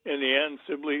in the end,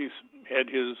 Sibley had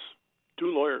his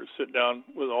two lawyers sit down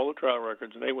with all the trial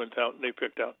records, and they went out and they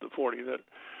picked out the 40 that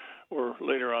were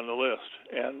later on the list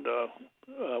and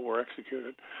were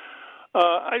executed.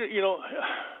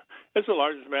 It's the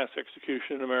largest mass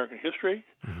execution in American history.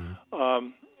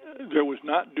 There was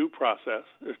not due process.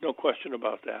 There's no question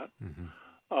about that.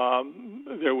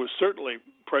 There was certainly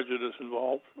prejudice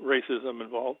involved, racism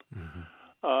involved.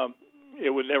 It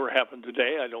would never happen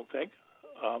today, I don't think.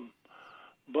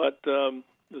 But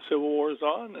the Civil War is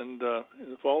on, and in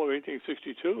the fall of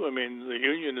 1862, I mean, the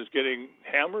Union is getting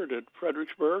hammered at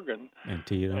Fredericksburg and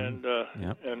Antietam,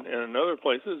 and other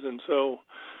places, and so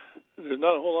there's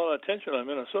not a whole lot of attention on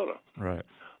Minnesota. Right.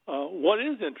 What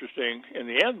is interesting in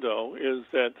the end, though, is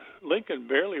that Lincoln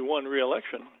barely won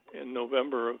re-election in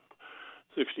November of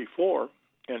 '64,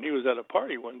 and he was at a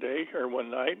party one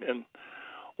night, and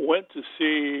went to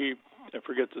see, I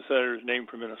forget the senator's name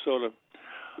from Minnesota.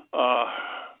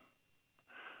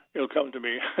 It'll come to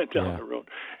me down the road.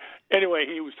 Anyway,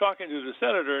 he was talking to the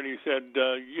senator, and he said,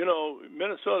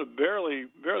 Minnesota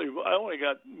I only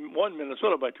won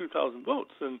Minnesota by 2,000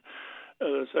 votes. And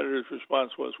the senator's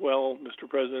response was, well, Mr.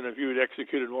 President, if you had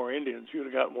executed more Indians, you'd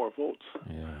have got more votes.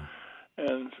 Yeah.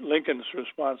 And Lincoln's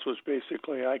response was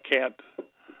basically, I can't,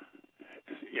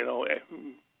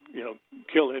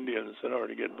 kill Indians in order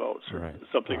to get votes, or right.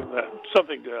 something to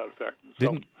that effect.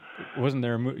 Wasn't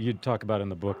there? You'd talk about in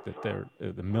the book that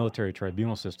the military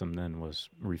tribunal system then was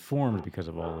reformed because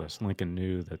of all this. Lincoln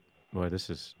knew that, boy, this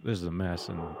is a mess,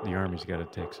 and the Army's got to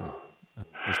take some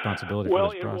responsibility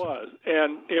for this process. Well,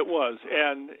 it was,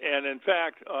 and in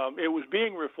fact, it was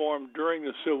being reformed during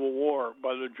the Civil War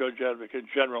by the Judge Advocate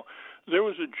General. There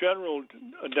was a general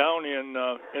down in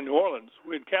New Orleans.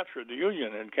 We had captured the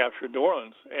Union and captured New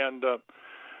Orleans, and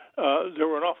there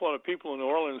were an awful lot of people in New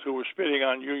Orleans who were spitting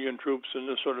on Union troops and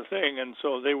this sort of thing, and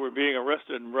so they were being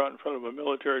arrested and brought in front of a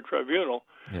military tribunal,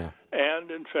 and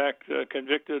in fact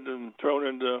convicted and thrown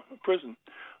into prison.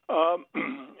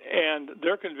 And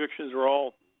their convictions were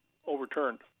all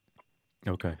overturned.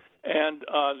 Okay. And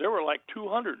there were like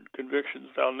 200 convictions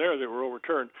down there that were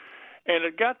overturned. And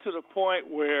it got to the point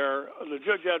where the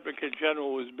Judge Advocate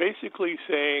General was basically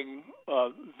saying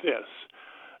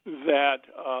that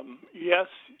yes,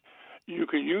 you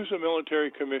can use a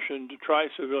military commission to try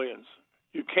civilians.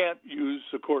 You can't use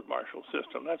the court-martial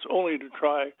system. That's only to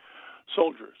try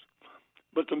soldiers.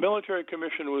 But the military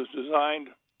commission was designed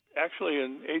actually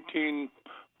in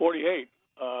 1848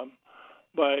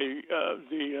 by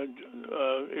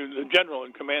the general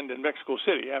in command in Mexico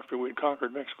City after we'd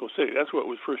conquered Mexico City. That's what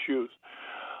was first used.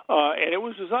 And it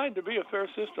was designed to be a fair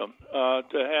system, to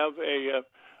have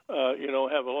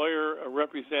have a lawyer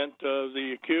represent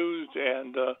the accused,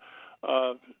 and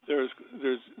there's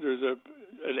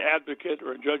an advocate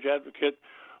or a judge advocate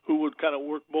who would kind of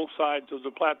work both sides of the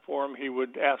platform. He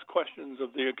would ask questions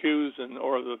of the accused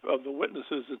or of the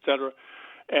witnesses, etc.,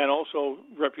 and also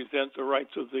represent the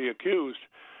rights of the accused.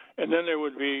 And then there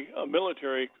would be a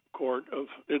military court of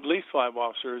at least 5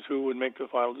 officers who would make the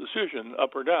final decision,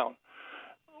 up or down.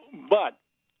 But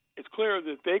it's clear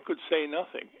that they could say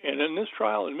nothing. And in this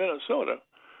trial in Minnesota,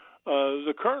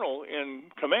 the colonel in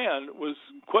command was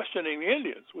questioning the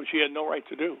Indians, which he had no right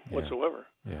to do whatsoever.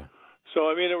 Yeah. So,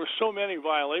 I mean, there were so many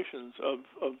violations of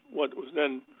what was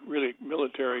then really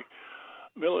military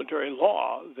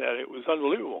law that it was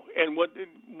unbelievable. And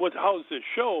how is this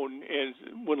shown is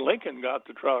when Lincoln got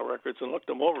the trial records and looked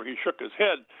them over, he shook his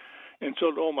head and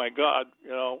said, oh, my God,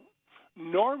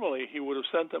 normally he would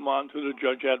have sent them on to the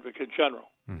Judge Advocate General.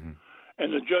 Mm-hmm.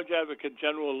 And the Judge Advocate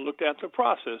General looked at the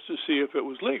process to see if it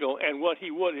was legal, and what he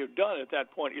would have done at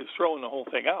that point is thrown the whole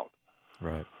thing out.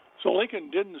 Right. So Lincoln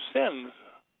didn't send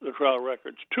the trial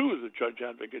records to the Judge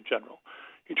Advocate General.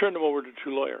 He turned them over to 2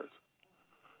 lawyers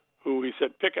who he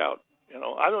said, pick out.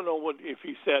 I don't know if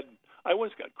he said, I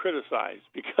once got criticized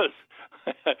because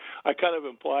I kind of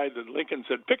implied that Lincoln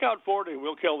said, pick out 40,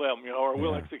 we'll kill them, or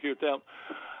we'll execute them.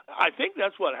 I think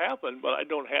that's what happened, but I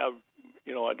don't have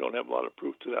a lot of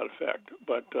proof to that effect.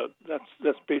 But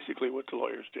that's basically what the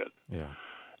lawyers did. Yeah.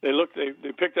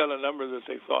 They picked out a number that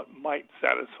they thought might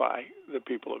satisfy the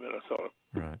people of Minnesota.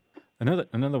 Right.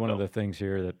 Another one of the things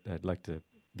here that I'd like to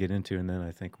get into, and then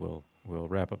I think we'll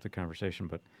wrap up the conversation.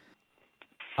 But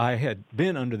I had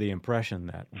been under the impression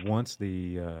that once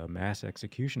the mass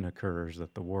execution occurs,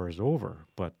 that the war is over.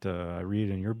 But I read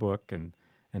in your book, and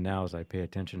now as I pay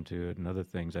attention to it and other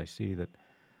things, I see that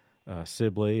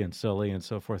Sibley and Sully and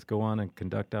so forth go on and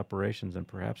conduct operations, and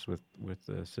perhaps with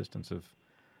the assistance of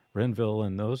Renville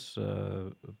and those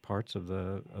parts of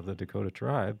the Dakota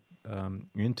tribe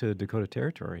into Dakota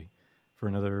Territory for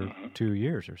another 2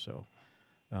 years or so.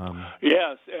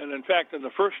 Yes, and in fact, in the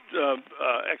first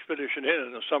expedition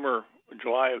in the summer,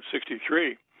 July of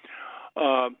 '63,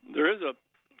 there is a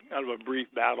kind of a brief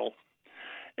battle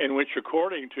in which,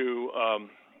 according to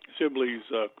Sibley's,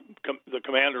 the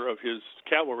commander of his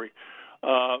cavalry,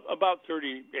 about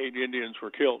 38 Indians were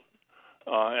killed,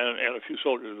 and a few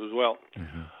soldiers as well.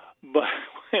 Mm-hmm. But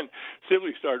when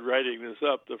Sibley started writing this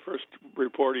up, the first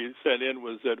report he sent in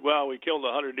was that, well, we killed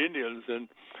 100 Indians, and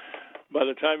by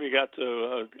the time he got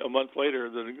to a month later,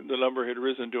 the number had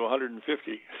risen to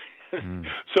 150.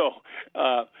 So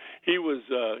he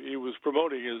was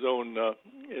promoting his own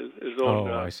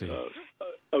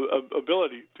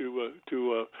ability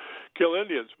to kill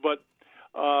Indians. But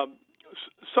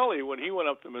Sully, when he went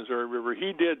up the Missouri River,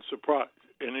 he did surprise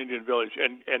an Indian village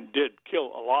and did kill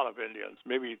a lot of Indians,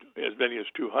 maybe as many as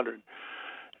 200.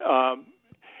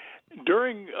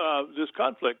 During this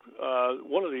conflict,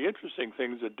 one of the interesting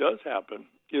things that does happen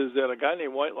is that a guy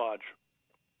named White Lodge,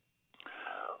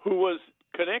 who was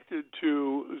connected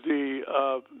to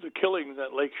the killings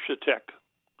at Lake Chetek,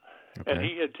 and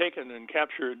he had taken and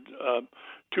captured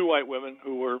 2 white women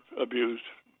who were abused,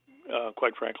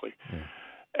 quite frankly.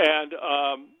 And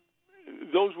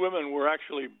those women were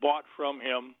actually bought from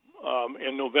him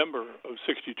in November of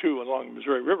 '62 along the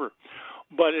Missouri River.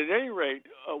 But at any rate,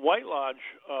 White Lodge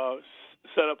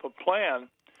set up a plan,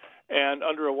 and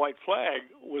under a white flag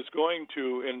was going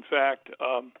to, in fact,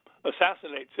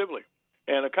 assassinate Sibley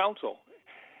and a council.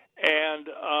 And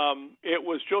it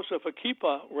was Joseph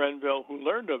Akipa Renville who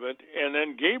learned of it, and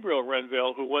then Gabriel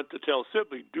Renville who went to tell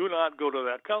Sibley, do not go to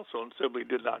that council, and Sibley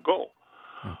did not go.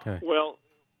 Okay. Well,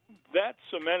 that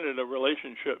cemented a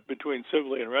relationship between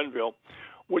Sibley and Renville,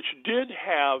 which did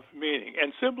have meaning.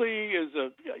 And Sibley is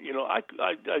I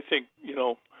think,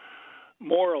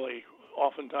 morally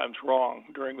oftentimes wrong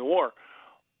during the war.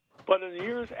 But in the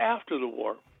years after the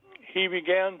war, he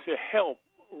began to help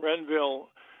Renville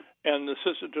and the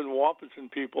Sisseton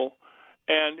Wahpeton people,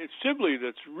 and it's Sibley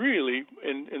that's really,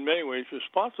 in many ways,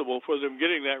 responsible for them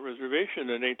getting that reservation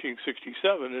in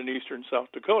 1867 in eastern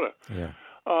South Dakota. Yeah.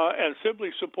 And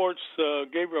Sibley supports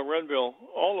Gabriel Renville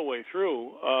all the way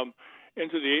through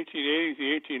into the 1880s,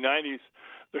 the 1890s.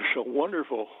 There's a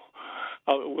wonderful.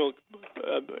 We'll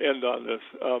end on this.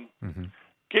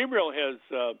 Gabriel has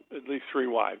at least 3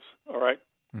 wives. All right.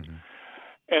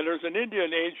 And there's an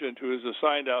Indian agent who is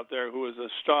assigned out there who is a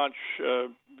staunch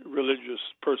religious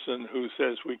person who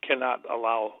says we cannot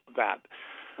allow that.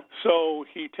 So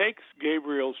he takes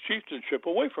Gabriel's chieftainship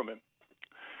away from him.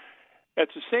 At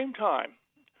the same time,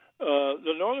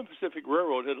 the Northern Pacific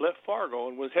Railroad had left Fargo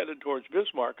and was headed towards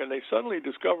Bismarck, and they suddenly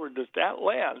discovered that that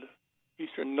land,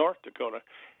 eastern North Dakota,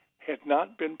 had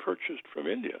not been purchased from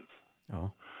Indians.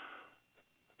 Oh.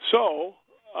 So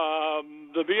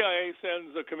the BIA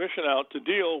sends a commission out to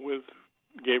deal with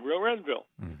Gabriel Renville.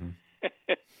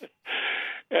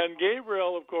 And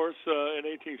Gabriel, of course, in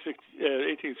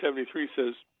 1873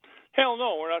 says, hell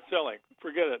no, we're not selling.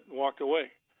 Forget it, and walked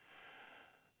away.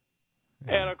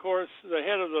 And, of course, the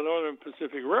head of the Northern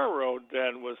Pacific Railroad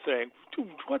then was saying,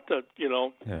 what the,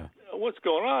 what's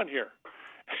going on here?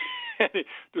 And he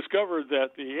discovered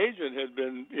that the agent had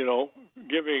been,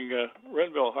 giving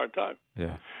Renville a hard time.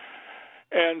 Yeah.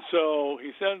 And so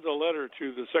he sends a letter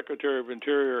to the Secretary of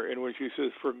Interior in which he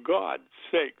says, for God's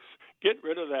sakes, get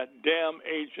rid of that damn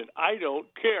agent. I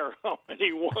don't care how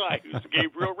many wives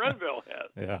Gabriel Renville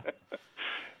has. Yeah.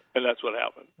 And that's what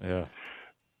happened. Yeah.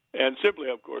 And Sibley,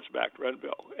 of course, backed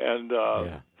Renville. And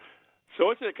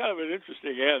so it's a kind of an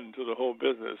interesting end to the whole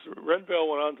business. Renville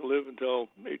went on to live until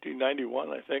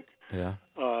 1891, I think. Yeah.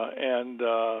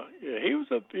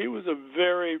 He was a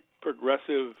very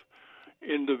progressive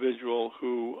individual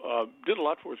who did a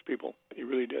lot for his people. He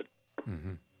really did.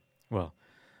 Well,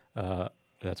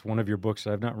 that's one of your books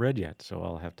I've not read yet, so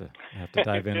I'll have to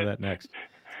dive into that next.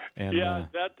 And,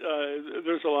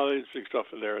 there's a lot of interesting stuff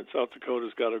in there. And South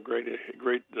Dakota's got a great,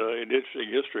 interesting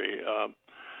history.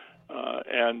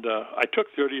 And I took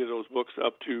 30 of those books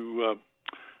up to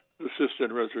the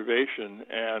Sisseton Reservation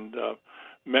and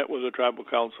met with the tribal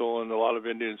council and a lot of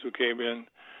Indians who came in.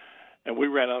 And we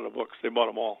ran out of books. They bought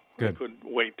them all. Good. They couldn't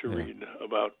wait to read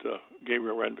about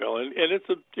Gabriel Renville. And it's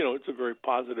a very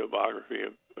positive biography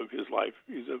of his life.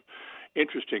 He's an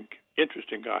interesting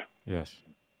guy. Yes.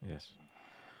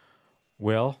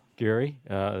 Well, Gary,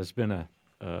 it's been a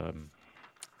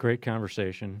great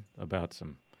conversation about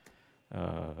some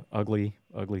ugly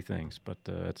things, but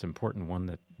it's an important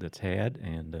one that's had,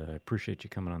 and I appreciate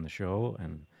you coming on the show,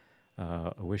 and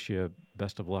I wish you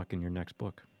best of luck in your next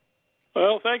book.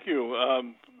 Well, thank you.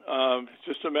 It's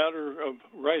just a matter of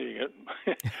writing it.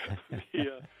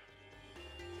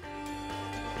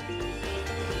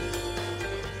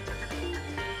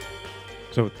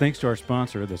 So thanks to our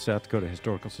sponsor, the South Dakota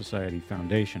Historical Society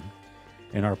Foundation,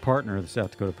 and our partner, the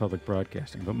South Dakota Public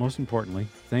Broadcasting. But most importantly,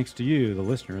 thanks to you, the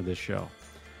listener of this show.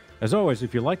 As always,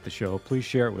 if you like the show, please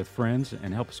share it with friends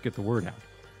and help us get the word out.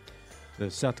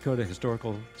 The South Dakota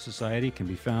Historical Society can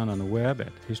be found on the web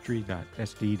at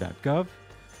history.sd.gov,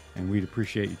 and we'd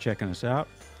appreciate you checking us out.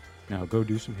 Now go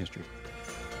do some history.